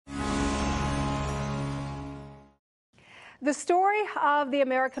The story of the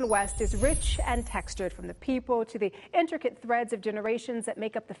American West is rich and textured, from the people to the intricate threads of generations that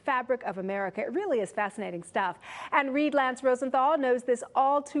make up the fabric of America. It really is fascinating stuff. And Reid Lance Rosenthal knows this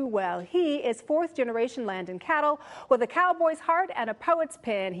all too well. He is fourth-generation land and cattle with a cowboy's heart and a poet's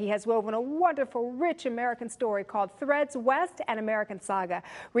pen. He has woven a wonderful, rich American story called Threads West and American Saga.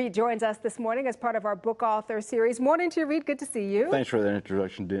 Reid joins us this morning as part of our book author series. Morning to you, Reid. Good to see you. Thanks for that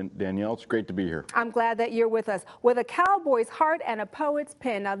introduction, Danielle. It's great to be here. I'm glad that you're with us. With a cowboy's heart and a poet's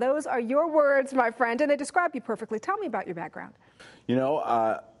pen. Now, those are your words, my friend, and they describe you perfectly. Tell me about your background. You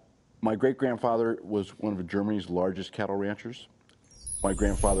know, my great-grandfather was one of Germany's largest cattle ranchers. My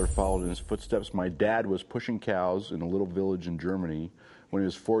grandfather followed in his footsteps. My dad was pushing cows in a little village in Germany when he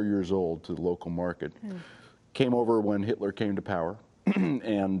was 4 years old to the local market. Came over when Hitler came to power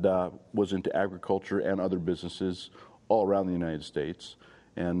and was into agriculture and other businesses all around the United States.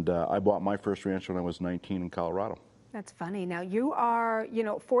 And I bought my first ranch when I was 19 in Colorado. That's funny. Now, you are,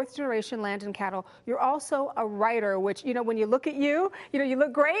 fourth generation land and cattle. You're also a writer, which, when you look at you, you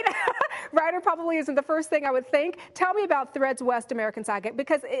look great. Writer probably isn't the first thing I would think. Tell me about Threads West American Saga,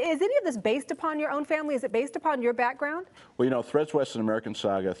 because is any of this based upon your own family? Is it based upon your background? Well, Threads West and American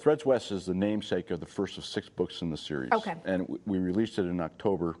Saga, Threads West is the namesake of the first of 6 books in the series. Okay. And we released it in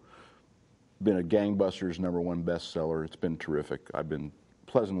October. Been a gangbusters #1 bestseller. It's been terrific. I've been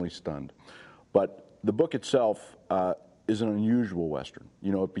pleasantly stunned. But the book itself is an unusual Western.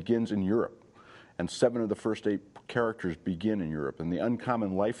 It begins in Europe, and 7 of the first 8 characters begin in Europe, and the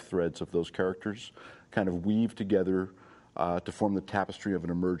uncommon life threads of those characters kind of weave together to form the tapestry of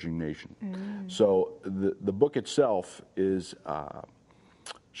an emerging nation. So the book itself is,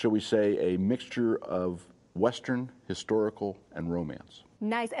 shall we say, a mixture of Western, historical, and romance.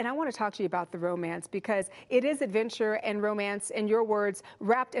 Nice. And I want to talk to you about the romance, because it is adventure and romance, in your words,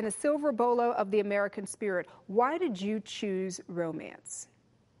 wrapped in a silver bolo of the American spirit. Why did you choose romance?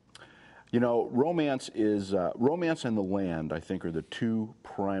 Romance and the land, I think, are the 2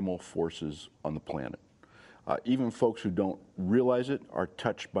 primal forces on the planet. Even folks who don't realize it are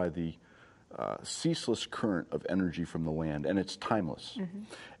touched by the ceaseless current of energy from the land, and it's timeless.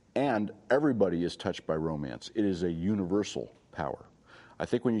 And everybody is touched by romance. It is a universal power. I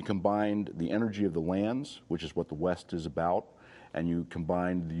think when you combine the energy of the lands, which is what the West is about, and you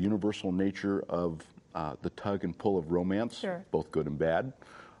combine the universal nature of the tug and pull of romance, sure, both good and bad,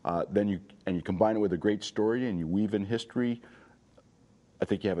 then you combine it with a great story and you weave in history, I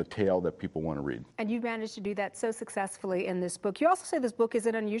think you have a tale that people want to read. And you managed to do that so successfully in this book. You also say this book is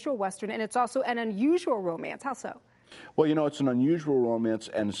an unusual Western, and it's also an unusual romance. How so? Well, it's an unusual romance,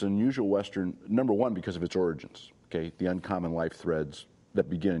 and it's an unusual Western, #1, because of its origins, okay, the uncommon life threads that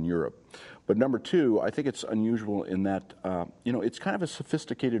begin in Europe. But #2, I think it's unusual in that, it's kind of a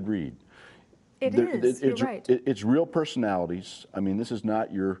sophisticated read. You're right. It's real personalities. I mean, this is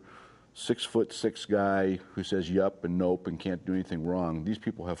not your 6'6" guy who says yup and nope and can't do anything wrong. These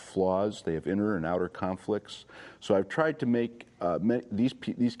people have flaws. They have inner and outer conflicts. So I've tried to make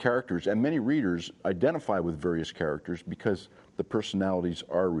these characters, and many readers identify with various characters because the personalities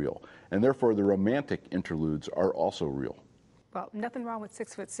are real. And therefore, the romantic interludes are also real. Well, nothing wrong with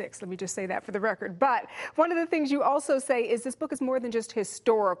 6'6". Let me just say that for the record. But one of the things you also say is this book is more than just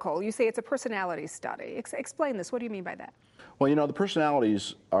historical. You say it's a personality study. Explain this. What do you mean by that? Well, the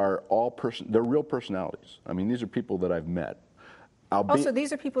personalities are they're real personalities. I mean, these are people that I've met. So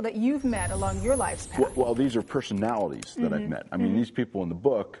these are people that you've met along your life's path. Well, these are personalities that I've met. I mean, these people in the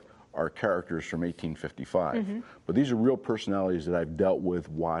book are characters from 1855. But these are real personalities that I've dealt with,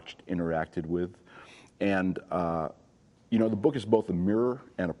 watched, interacted with. And the book is both a mirror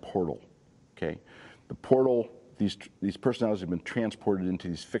and a portal, okay? The portal, these personalities have been transported into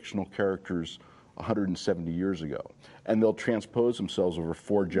these fictional characters 170 years ago, and they'll transpose themselves over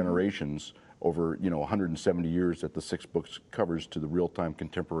 4 generations, over, 170 years that the 6 books covers, to the real-time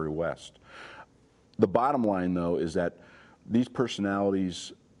contemporary West. The bottom line, though, is that these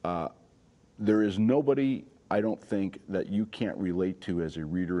personalities, there is nobody, I don't think, that you can't relate to as a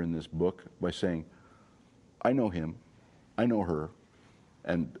reader in this book by saying, I know him, I know her,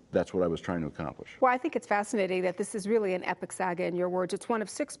 and that's what I was trying to accomplish. Well, I think it's fascinating that this is really an epic saga, in your words. It's one of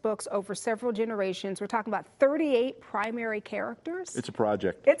 6 books over several generations. We're talking about 38 primary characters. It's a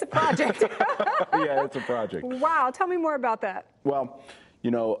project. It's a project. Yeah, it's a project. Wow, tell me more about that. Well,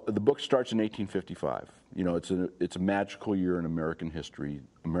 the book starts in 1855. It's a magical year in American history.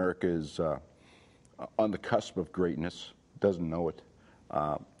 America is on the cusp of greatness, doesn't know it.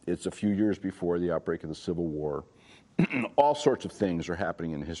 It's a few years before the outbreak of the Civil War. all sorts of things are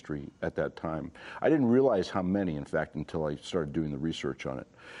happening in history at that time. I didn't realize how many, in fact, until I started doing the research on it.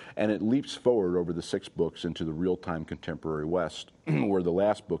 And it leaps forward over the 6 books into the real-time contemporary West, where the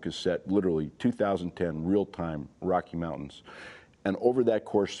last book is set literally 2010 real-time Rocky Mountains. And over that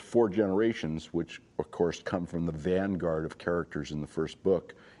course, 4 generations, which of course come from the vanguard of characters in the first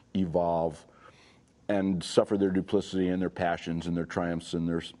book, evolve and suffer their duplicity and their passions and their triumphs and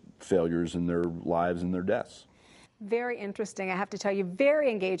their failures and their lives and their deaths. Very interesting. I have to tell you,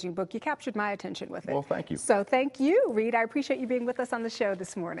 very engaging book. You captured my attention with it. Well, thank you. So thank you, Reid. I appreciate you being with us on the show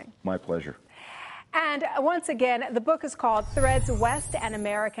this morning. My pleasure. And once again, the book is called Threads West: An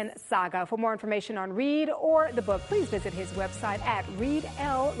American Saga. For more information on Reid or the book, please visit his website at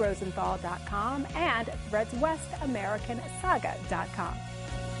reidlrosenthal.com and threadswestamericansaga.com.